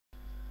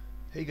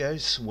Hey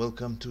guys,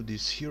 welcome to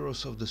this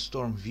Heroes of the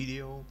Storm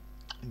video.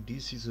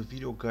 This is a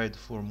video guide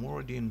for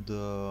Muradin,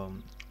 the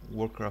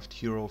Warcraft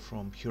hero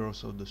from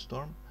Heroes of the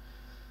Storm.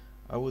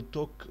 I will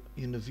talk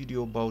in the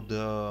video about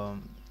the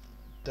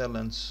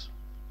talents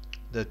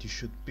that you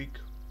should pick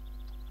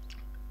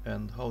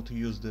and how to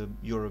use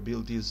your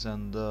abilities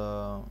and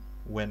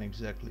when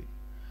exactly.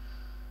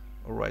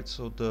 Alright,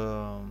 so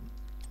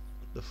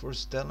the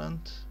first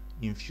talent,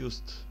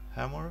 Infused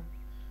Hammer.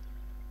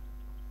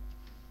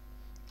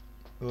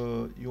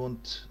 You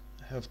won't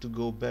have to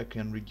go back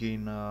and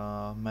regain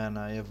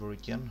mana ever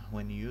again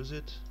when you use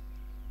it.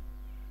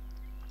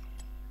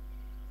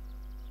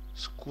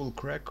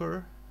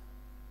 Skullcracker.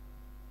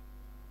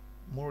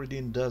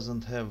 Muradin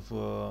doesn't have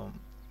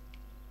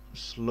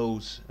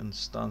slows and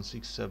stuns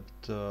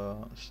except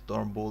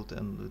Stormbolt,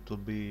 and it will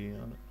be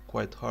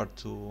quite hard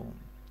to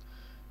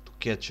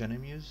catch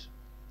enemies.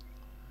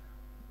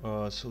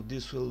 So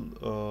this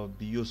will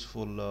be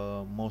useful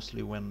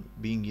mostly when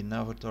being in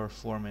avatar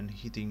form and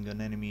hitting an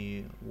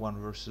enemy 1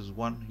 versus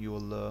 1. You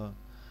will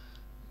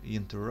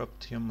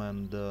interrupt him,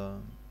 and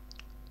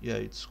yeah,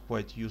 it's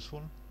quite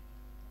useful.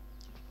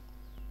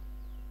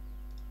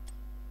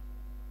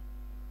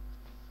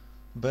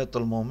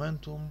 Battle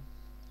momentum,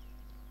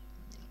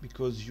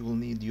 because you will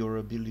need your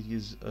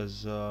abilities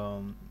as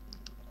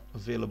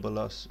available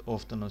as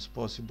often as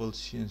possible,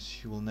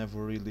 since you will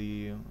never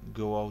really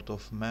go out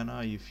of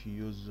mana if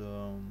you use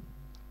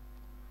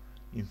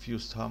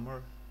Infused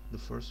Hammer, the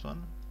first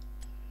one.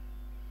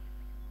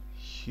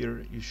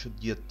 Here you should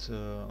get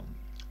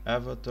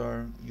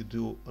Avatar. You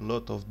do a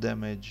lot of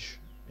damage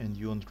and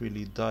you won't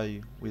really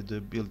die with the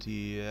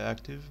ability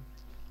active.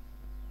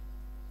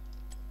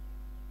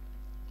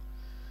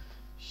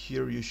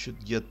 Here you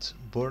should get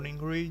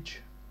Burning Rage.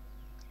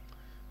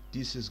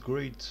 This is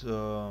great,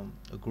 a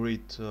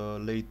great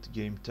late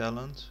game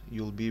talent.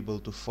 You'll be able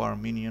to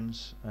farm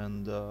minions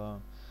and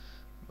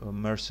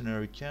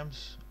mercenary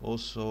camps.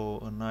 Also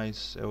a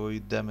nice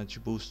AoE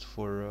damage boost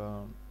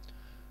for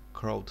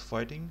crowd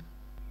fighting.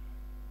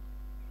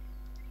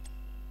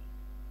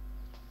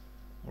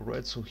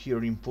 Alright, so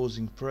here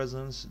Imposing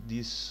Presence.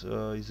 This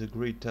is a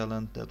great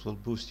talent that will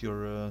boost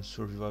your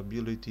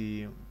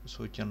survivability,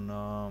 so you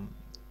can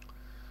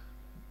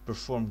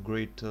perform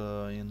great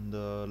in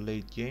the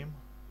late game.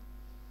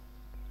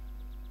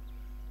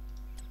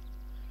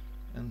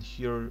 And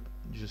here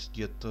just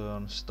get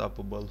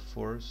Unstoppable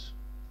Force,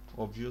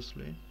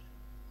 obviously.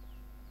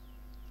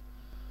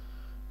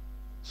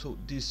 So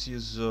this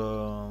is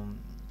a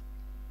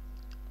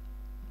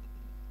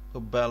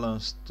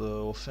balanced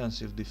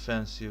offensive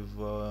defensive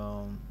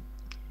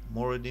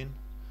Muradin.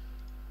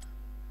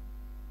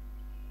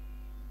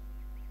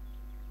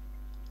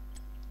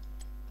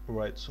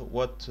 Right, so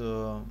what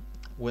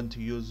when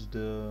to use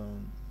the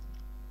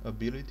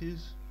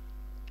abilities.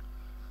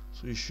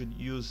 So you should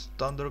use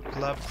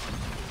Thunderclap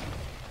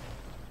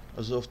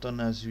as often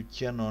as you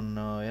can on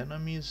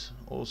enemies.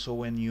 Also,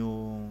 when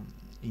you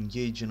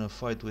engage in a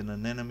fight with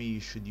an enemy, you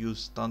should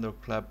use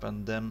Thunderclap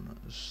and then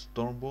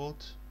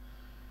Stormbolt.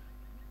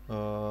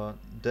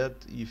 That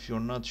if you're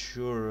not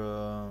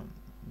sure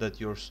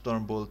that your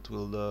Stormbolt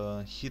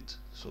will hit,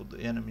 so the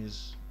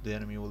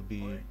enemy will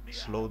be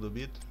slowed a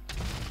bit,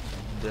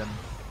 then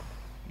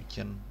you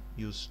can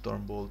use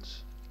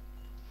Stormbolt.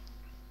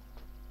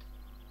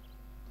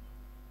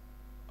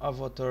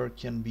 Avatar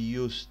can be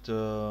used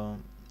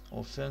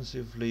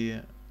offensively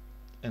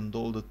and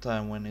all the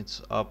time when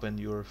it's up and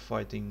you're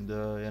fighting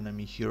the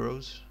enemy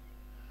heroes.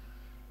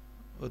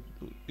 But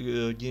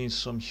against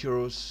some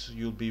heroes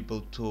you'll be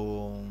able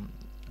to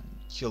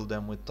kill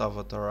them with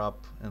Avatar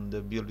up and the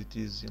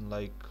abilities in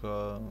like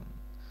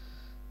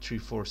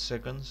 3-4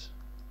 seconds,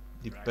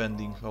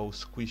 depending how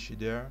squishy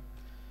they are.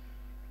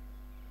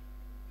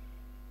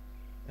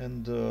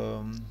 And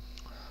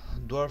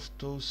Dwarf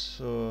Toes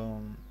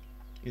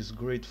is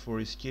great for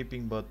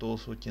escaping, but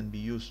also can be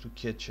used to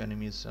catch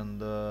enemies and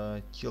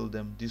kill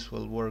them. This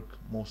will work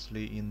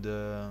mostly in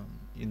the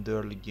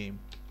early game.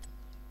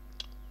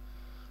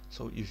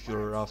 So if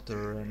you're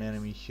after an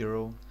enemy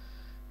hero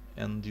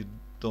and you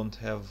don't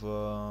have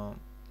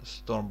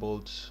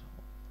Stormbolt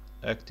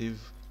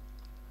active,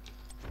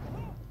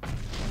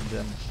 and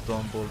then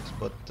Stormbolt,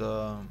 but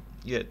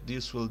yeah,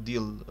 this will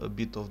deal a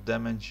bit of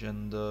damage,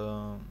 and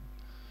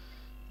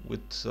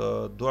with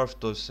Dwarf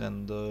Toss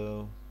and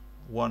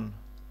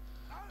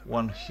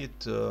one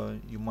hit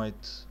you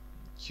might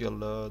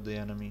kill the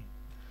enemy.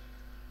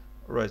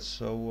 Right,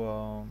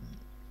 so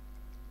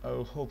I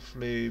will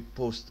hopefully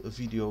post a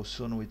video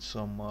soon with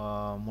some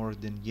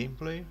Muradin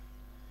gameplay.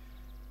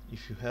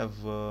 If you have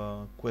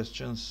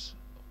questions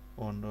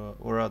on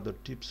or other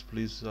tips,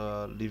 please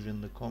leave in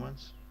the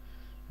comments,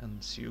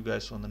 and see you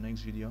guys on the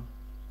next video.